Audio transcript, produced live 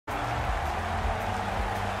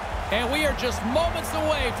And we are just moments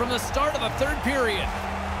away from the start of the third period.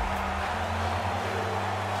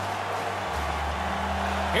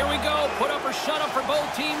 Here we go. Put up or shut up for both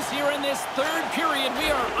teams here in this third period. We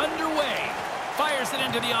are underway. Fires it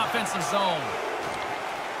into the offensive zone.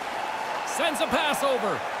 Sends a pass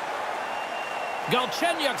over.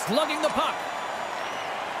 Galchenyuk's lugging the puck.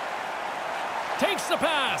 Takes the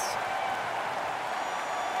pass.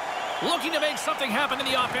 Looking to make something happen in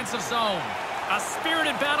the offensive zone. A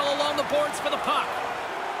spirited battle along the boards for the puck.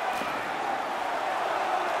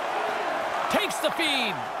 Takes the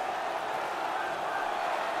feed.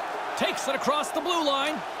 Takes it across the blue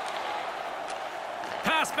line.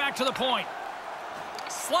 Pass back to the point.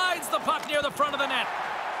 Slides the puck near the front of the net.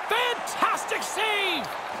 Fantastic save!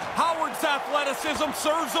 Howard's athleticism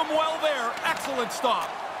serves him well there. Excellent stop.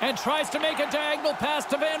 And tries to make a diagonal pass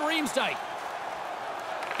to Van Riemsdyk.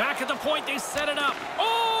 Back at the point, they set it up.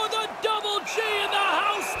 Oh, the double G in the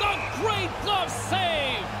house! The great glove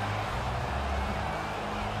save!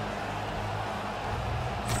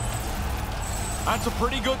 That's a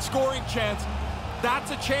pretty good scoring chance. That's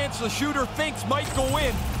a chance the shooter thinks might go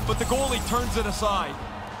in, but the goalie turns it aside.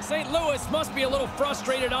 St. Louis must be a little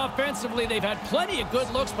frustrated offensively. They've had plenty of good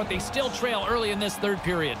looks, but they still trail early in this third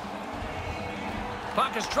period.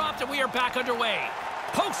 Puck is dropped, and we are back underway.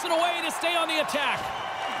 Pokes it away to stay on the attack.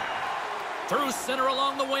 Through center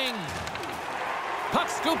along the wing. Puck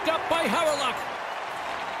scooped up by Howard.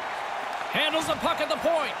 Handles the puck at the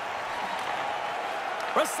point.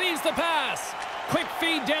 Receives the pass. Quick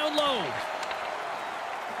feed down low.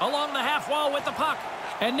 Along the half wall with the puck.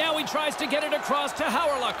 And now he tries to get it across to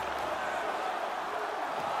Howard.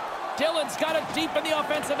 Dillon's got it deep in the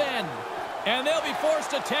offensive end. And they'll be forced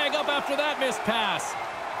to tag up after that missed pass.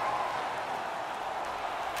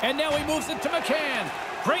 And now he moves it to McCann.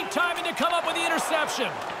 Great timing to come up with the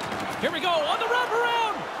interception. Here we go on the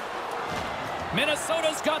wraparound.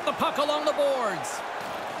 Minnesota's got the puck along the boards.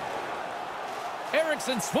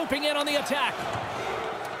 Erickson swooping in on the attack.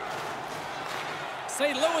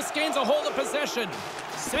 St. Louis gains a hold of possession.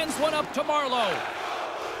 Sends one up to Marlowe.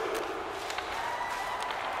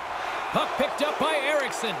 Puck picked up by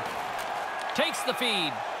Erickson. Takes the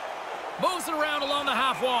feed. Moves it around along the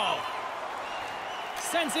half wall.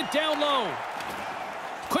 Sends it down low.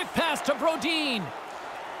 Quick pass to Brodin.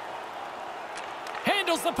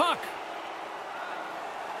 Handles the puck.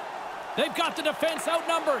 They've got the defense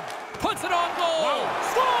outnumbered. Puts it on goal. Wow.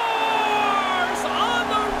 Scores! On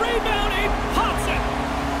the rebound, he pops it.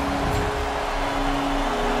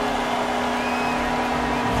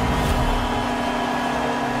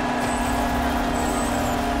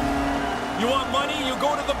 You want money, you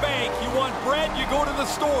go to the bank. You want bread, you go to the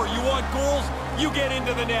store. You want goals, you get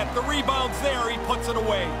into the net. The rebound's there, he puts it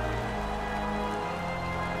away.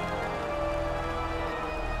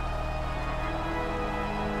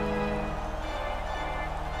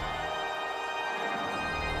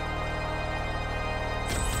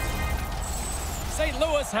 St.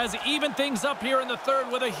 Louis has evened things up here in the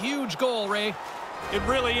third with a huge goal, Ray. It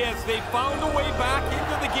really is. They found a way back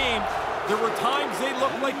into the game. There were times they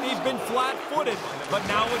looked like they've been flat-footed, but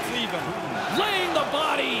now it's even. Laying the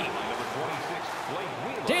body.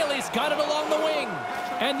 Daly's got it along the wing.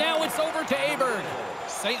 And now it's over to Aberg.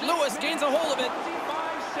 St. Louis gains a hold of it.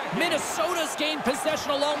 Minnesota's gained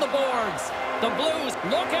possession along the boards. The Blues,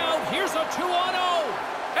 look out. Here's a 2-on-0.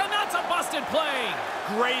 And that's a busted play.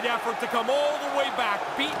 Great effort to come all the way back.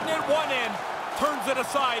 Beaten at one end, turns it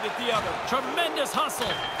aside at the other. Tremendous hustle.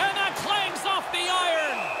 And that clangs off the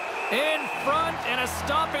iron. In front, and a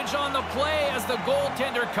stoppage on the play as the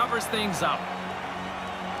goaltender covers things up.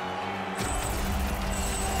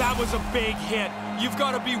 That was a big hit. You've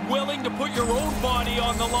got to be willing to put your own body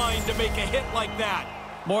on the line to make a hit like that.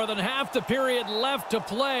 More than half the period left to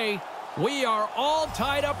play. We are all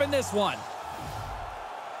tied up in this one.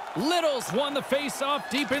 Little's won the face-off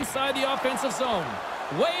deep inside the offensive zone.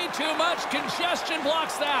 Way too much congestion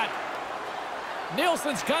blocks that.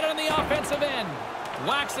 Nielsen's got it on the offensive end.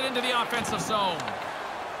 Whacks it into the offensive zone.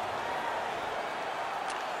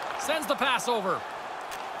 Sends the pass over.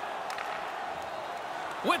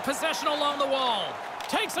 With possession along the wall.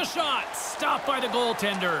 Takes a shot. Stopped by the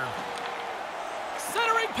goaltender.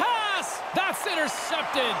 Centering pass. That's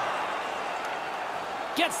intercepted.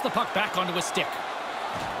 Gets the puck back onto his stick.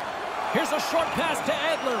 Here's a short pass to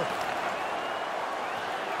Adler.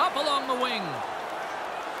 Up along the wing.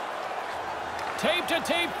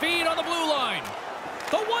 Tape-to-tape feed on the blue line.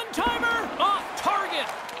 The one-timer off target.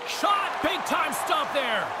 Shot, big-time stop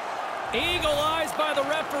there. Eagle eyes by the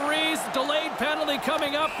referees. Delayed penalty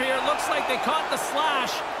coming up here. Looks like they caught the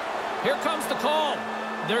slash. Here comes the call.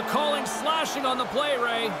 They're calling slashing on the play,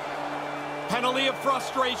 Ray. Penalty of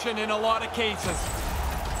frustration in a lot of cases.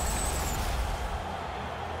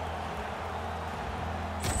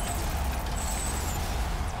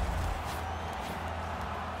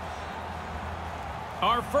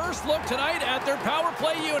 Our first look tonight at their power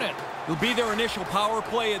play unit. It'll be their initial power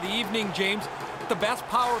play of the evening, James. The best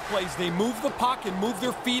power plays, they move the puck and move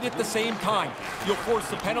their feet at the same time. You'll force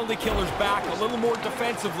the penalty killers back a little more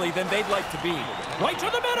defensively than they'd like to be. Right to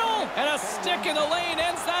the middle, and a stick in the lane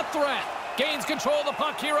ends that threat. Gains control of the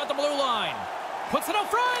puck here at the blue line. Puts it up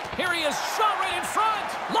front. Here he is, shot right in front.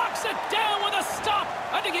 Locks it down with a stop.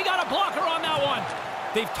 I think he got a blocker on that one.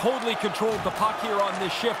 They've totally controlled the puck here on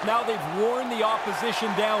this shift. Now they've worn the opposition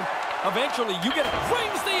down. Eventually, you get a...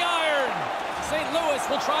 Brings the iron. St. Louis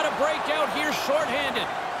will try to break out here shorthanded.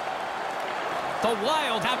 The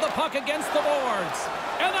Wild have the puck against the boards.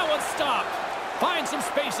 And that one's stopped. Finds some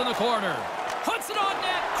space in the corner. Puts it on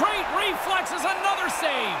net. Great reflexes, another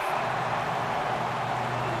save.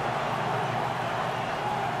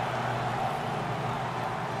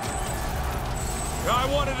 I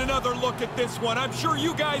wanted another look at this one. I'm sure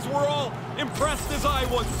you guys were all impressed as I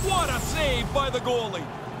was. What a save by the goalie.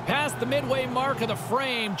 Past the midway mark of the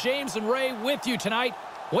frame, James and Ray with you tonight.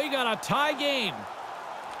 We got a tie game.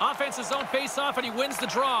 Offense's zone face-off, and he wins the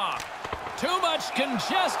draw. Too much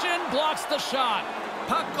congestion blocks the shot.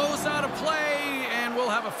 Puck goes out of play, and we'll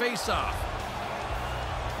have a face-off.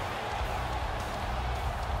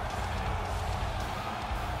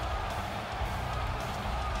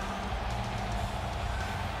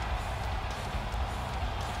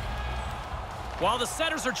 While the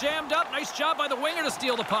centers are jammed up, nice job by the winger to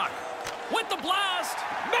steal the puck. With the blast,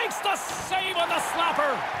 makes the save on the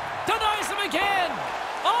slapper. Denies him again.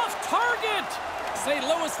 Off target. St.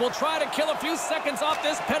 Louis will try to kill a few seconds off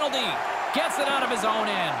this penalty. Gets it out of his own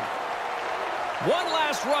end. One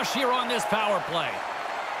last rush here on this power play.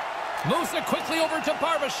 Moves it quickly over to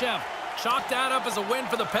Barbashev. Chalk that up as a win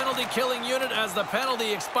for the penalty-killing unit as the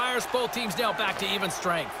penalty expires. Both teams now back to even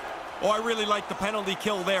strength. Oh, I really like the penalty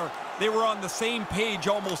kill there. They were on the same page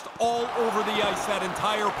almost all over the ice that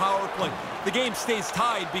entire power play. The game stays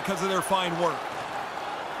tied because of their fine work.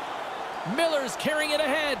 Miller's carrying it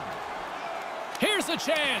ahead. Here's a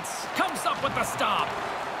chance. Comes up with the stop.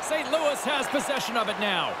 St. Louis has possession of it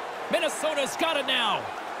now. Minnesota's got it now.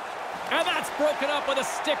 And that's broken up with a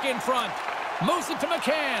stick in front. Moves it to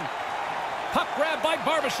McCann. Puck grab by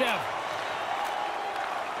Barbashev.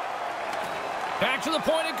 Back to the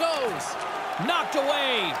point it goes. Knocked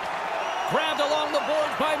away. Grabbed along the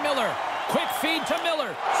boards by Miller. Quick feed to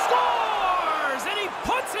Miller. Scores! And he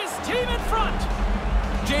puts his team in front.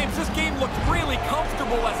 James, this game looked really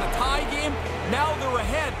comfortable as a tie game. Now they're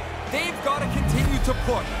ahead. They've got to continue to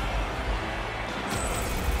push.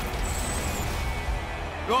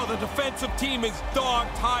 Oh, the defensive team is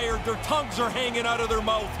dog-tired. Their tongues are hanging out of their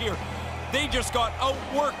mouth here. They just got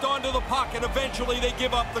outworked onto the puck, and eventually they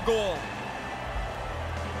give up the goal.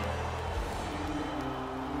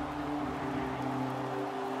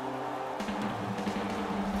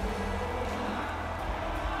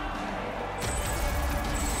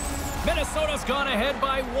 Minnesota's gone ahead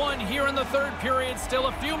by 1 here in the third period. Still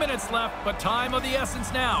a few minutes left, but time of the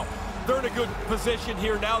essence now. They're in a good position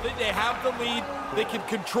here now that they have the lead. They can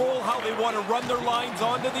control how they want to run their lines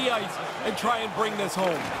onto the ice and try and bring this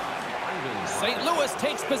home. St. Louis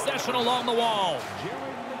takes possession along the wall.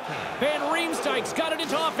 Van Riemsdyk's got it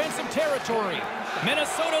into offensive territory.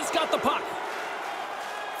 Minnesota's got the puck.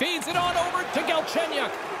 Feeds it on over to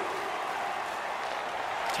Galchenyuk.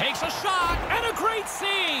 Takes a shot and a great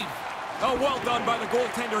save. Oh, well done by the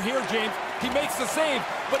goaltender here, James. He makes the save,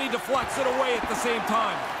 but he deflects it away at the same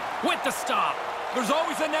time. With the stop. There's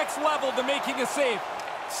always a next level to making a save.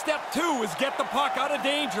 Step 2 is get the puck out of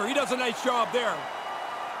danger. He does a nice job there.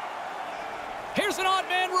 Here's an odd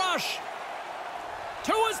man rush.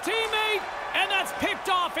 To his teammate, and that's picked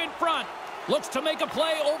off in front. Looks to make a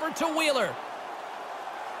play over to Wheeler.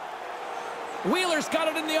 Wheeler's got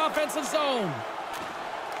it in the offensive zone.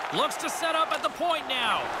 Looks to set up at the point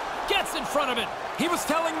now. Gets in front of it. He was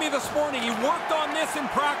telling me this morning he worked on this in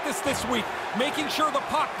practice this week, making sure the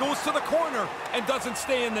puck goes to the corner and doesn't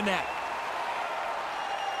stay in the net.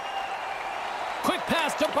 Quick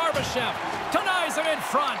pass to Barbashev. Denies him in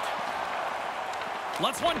front.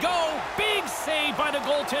 Lets one go. Big save by the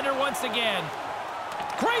goaltender once again.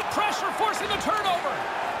 Great pressure forcing the turnover.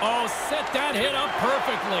 Oh, set that hit up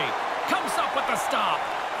perfectly. Comes up with the stop.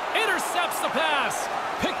 Intercepts the pass.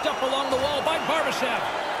 Picked up along the wall by Barbashev.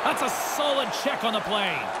 That's a solid check on the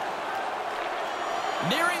play.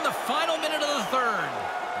 Nearing the final minute of the third.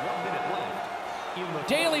 1 minute left.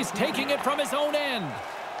 Daly's taking it from his own end.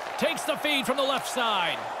 Takes the feed from the left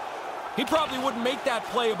side. He probably wouldn't make that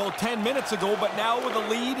play about 10 minutes ago, but now with a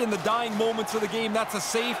lead in the dying moments of the game, that's a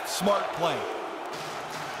safe, smart play.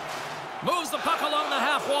 Moves the puck along the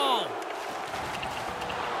half wall.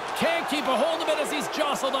 Can't keep a hold of it as he's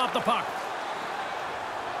jostled off the puck.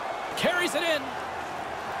 Carries it in.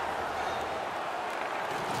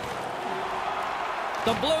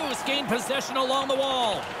 The Blues gain possession along the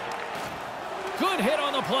wall. Good hit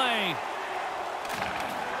on the play.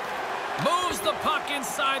 Moves the puck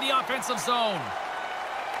inside the offensive zone.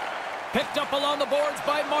 Picked up along the boards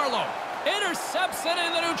by Marlowe. Intercepts it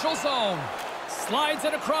in the neutral zone. Slides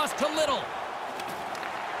it across to Little.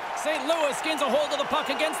 St. Louis gains a hold of the puck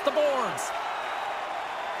against the boards.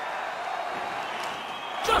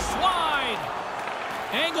 Just wide.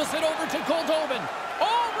 Angles it over to Goldobin.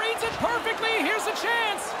 Oh, reads it perfectly. Here's a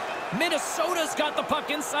chance. Minnesota's got the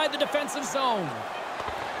puck inside the defensive zone.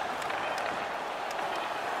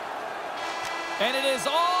 And it is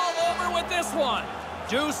all over with this one.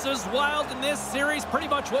 Deuce is wild in this series, pretty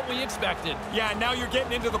much what we expected. Yeah, now you're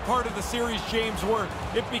getting into the part of the series, James, where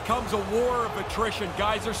it becomes a war of attrition.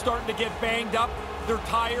 Guys are starting to get banged up. They're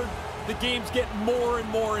tired. The game's getting more and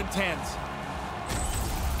more intense.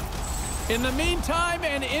 In the meantime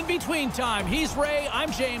and in between time, he's Ray,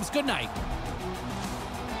 I'm James. Good night.